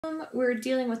We're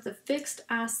dealing with the fixed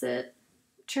asset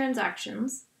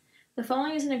transactions. The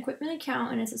following is an equipment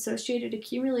account and its associated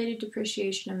accumulated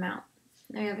depreciation amount.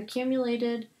 Now we have we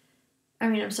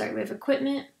have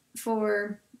equipment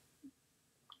for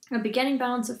a beginning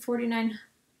balance of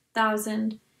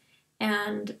 $49,000,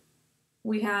 and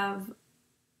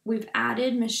we've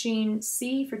added machine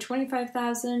C for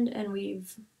 $25,000, and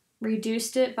we've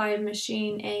reduced it by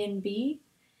machine A and B.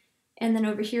 And then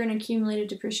over here in accumulated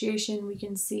depreciation, we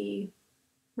can see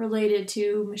related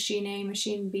to machine A,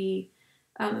 machine B,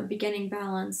 a beginning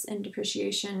balance and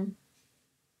depreciation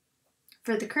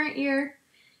for the current year.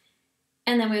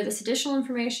 And then we have this additional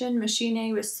information. Machine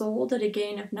A was sold at a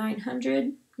gain of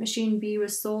 $900. Machine B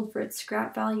was sold for its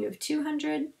scrap value of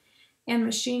 $200. And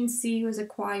machine C was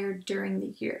acquired during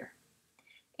the year.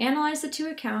 Analyze the two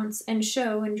accounts and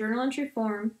show in journal entry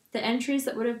form the entries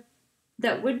that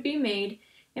would be made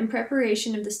in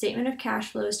preparation of the statement of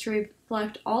cash flows to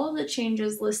reflect all of the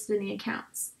changes listed in the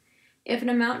accounts. If an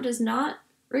amount does not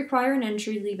require an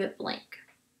entry, leave it blank.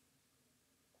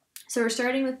 So we're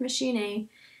starting with machine A,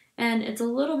 and it's a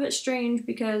little bit strange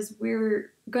because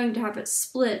we're going to have it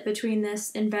split between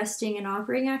this investing and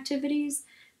operating activities,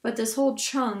 but this whole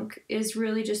chunk is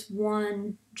really just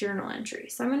one journal entry.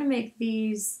 So I'm going to make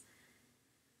these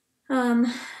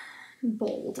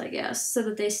bold, I guess, so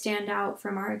that they stand out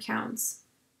from our accounts.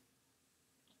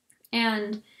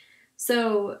 And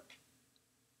so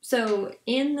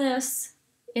in this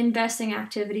investing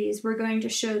activities, we're going to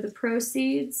show the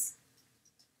proceeds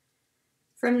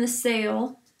from the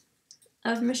sale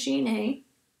of machine A.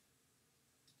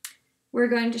 We're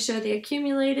going to show the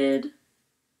accumulated,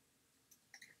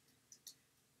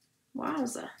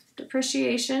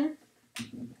 depreciation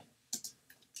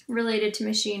related to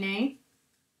machine A.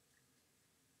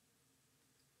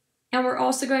 And we're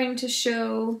also going to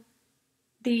show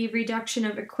the reduction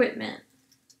of equipment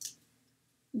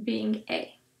being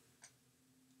A.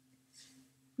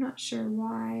 I'm not sure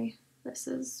why this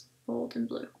is bold and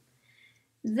blue.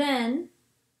 Then,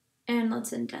 and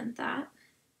let's indent that,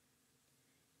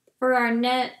 for our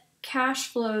net cash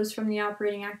flows from the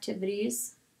operating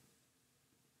activities,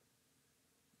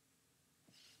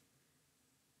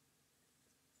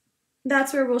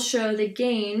 that's where we'll show the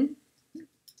gain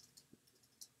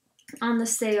on the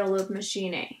sale of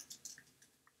machine A.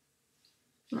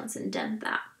 Let's indent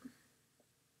that.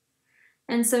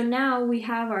 And so now we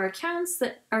have our accounts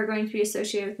that are going to be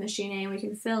associated with machine A, and we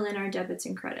can fill in our debits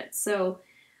and credits. So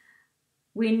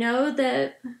we know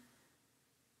that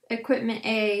equipment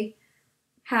A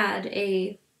had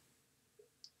a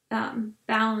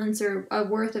balance or a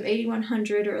worth of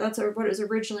 $8,100, or that's what it was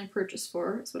originally purchased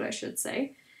for, is what I should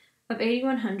say, of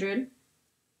 $8,100.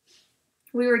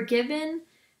 We were given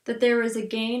that there was a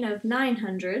gain of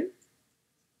 $900.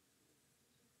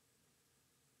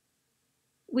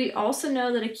 We also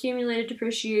know that accumulated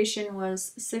depreciation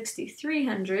was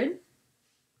 $6,300.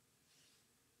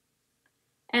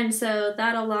 And so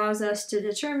that allows us to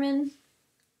determine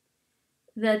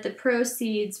that the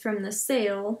proceeds from the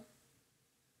sale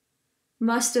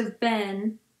must have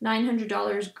been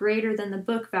 $900 greater than the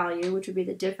book value, which would be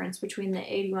the difference between the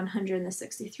 $8,100 and the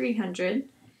 $6,300.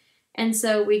 And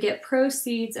so we get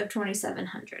proceeds of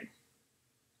 $2,700.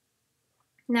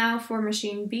 Now for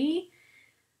machine B,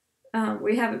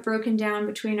 we have it broken down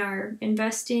between our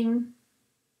investing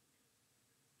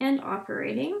and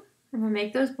operating. I'm going to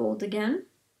make those bold again.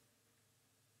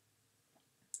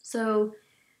 So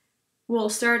we'll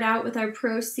start out with our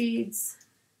proceeds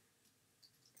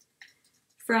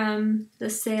from the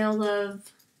sale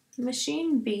of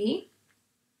machine B.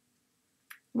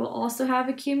 We'll also have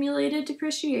accumulated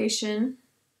depreciation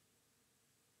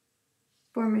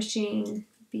for machine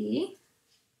B.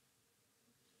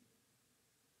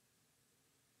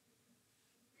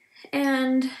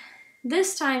 And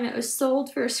this time it was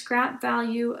sold for a scrap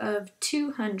value of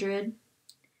 $200.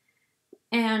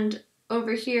 And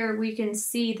over here we can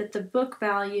see that the book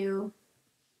value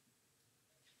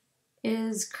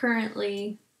is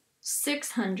currently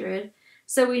 $600.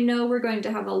 So we know we're going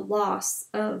to have a loss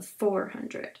of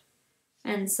 $400.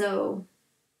 And so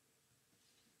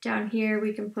down here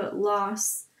we can put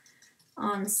loss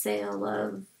on sale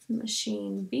of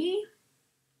machine B,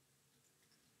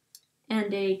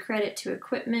 and a credit to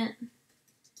equipment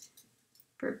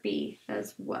for B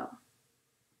as well.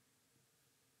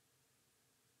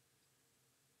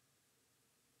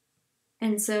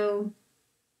 And so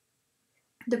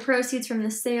the proceeds from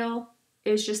the sale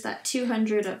is just that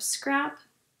 $200 of scrap,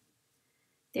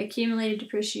 the accumulated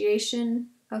depreciation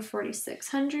of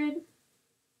 $4,600.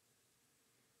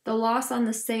 The loss on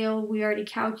the sale we already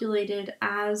calculated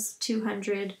as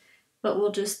 $200 but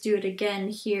we'll just do it again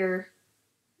here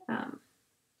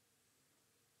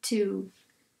to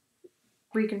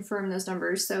reconfirm those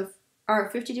numbers. So our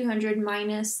 5,200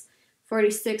 minus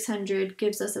 4,600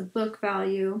 gives us a book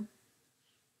value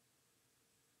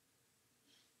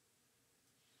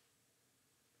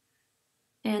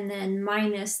and then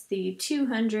minus the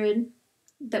 200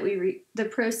 that the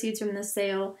proceeds from the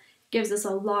sale gives us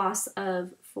a loss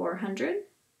of 400.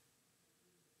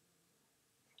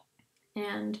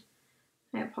 And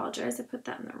I apologize, I put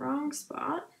that in the wrong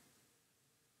spot.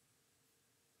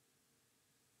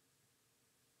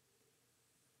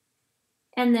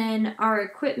 And then our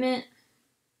equipment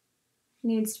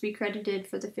needs to be credited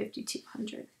for the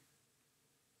 5,200.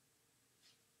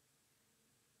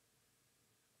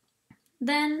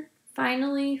 Then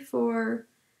finally for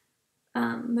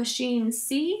machine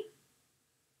C,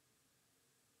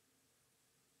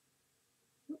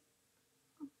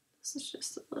 this is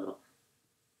just a little,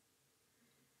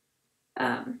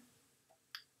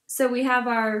 so we have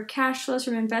our cash flows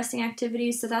from investing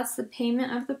activities, so that's the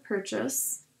payment of the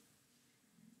purchase.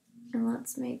 And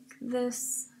let's make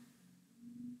this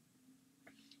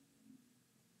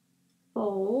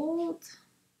bold,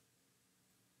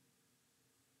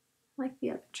 like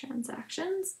the other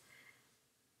transactions.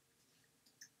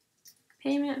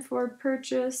 Payment for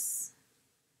purchase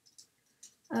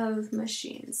of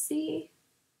machine C.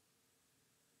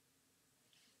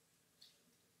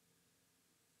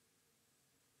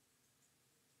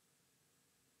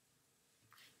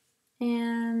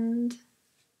 And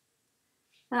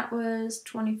that was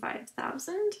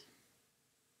 25,000.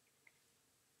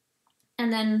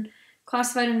 And then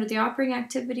classified under the operating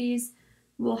activities,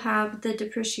 we'll have the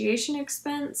depreciation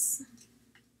expense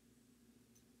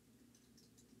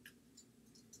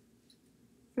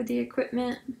for the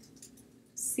equipment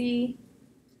C.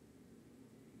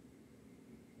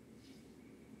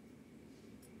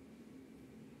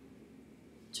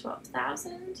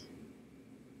 $12,000.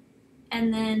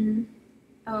 And then,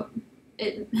 oh,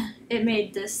 it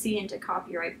made the C into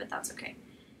copyright, but that's okay.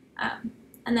 And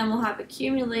then we'll have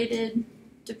accumulated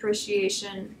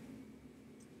depreciation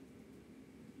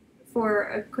for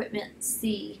equipment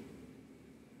C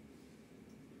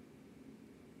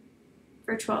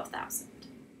for 12,000.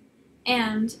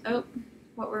 And, oh,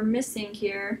 what we're missing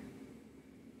here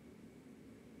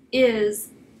is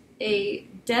a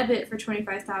debit for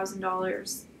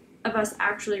 $25,000 of us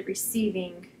actually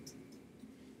receiving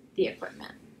the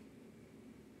equipment.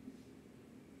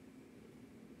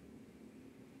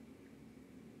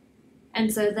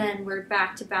 And so then we're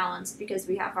back to balance because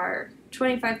we have our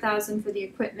 $25,000 for the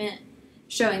equipment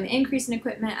showing the increase in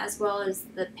equipment as well as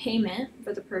the payment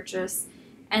for the purchase,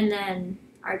 and then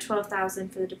our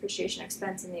 $12,000 for the depreciation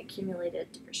expense and the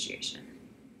accumulated depreciation.